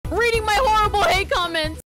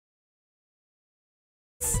comments.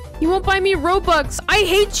 You won't buy me Robux. I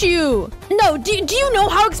hate you. No, do you know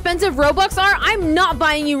how expensive Robux are? I'm not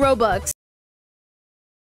buying you Robux.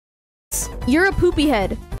 You're a poopy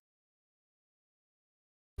head.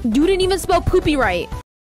 You didn't even spell poopy right.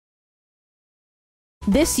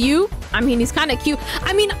 This you? I mean, he's kind of cute.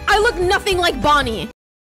 I mean, I look nothing like Bonnie.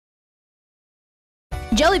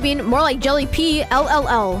 Jellybean, more like Jelly P,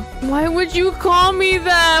 LLL. Why would you call me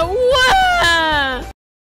that? What?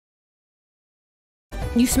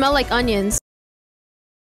 You smell like onions.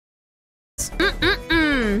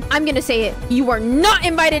 I'm gonna say it. You are not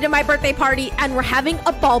invited to my birthday party, and we're having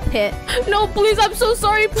a ball pit. No, please, I'm so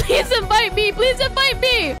sorry. Please invite me. Please invite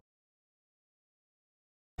me.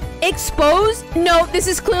 Exposed? No, this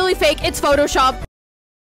is clearly fake. It's Photoshop.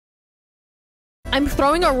 I'm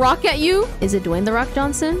throwing a rock at you. Is it Dwayne The Rock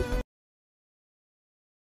Johnson?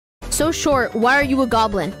 So short. Why are you a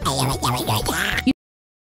goblin? You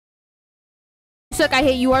suck. I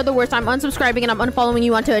hate you. Are the worst. I'm unsubscribing and I'm unfollowing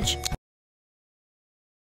you on Twitch.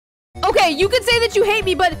 Okay, you could say that you hate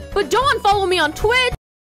me, but don't unfollow me on Twitch.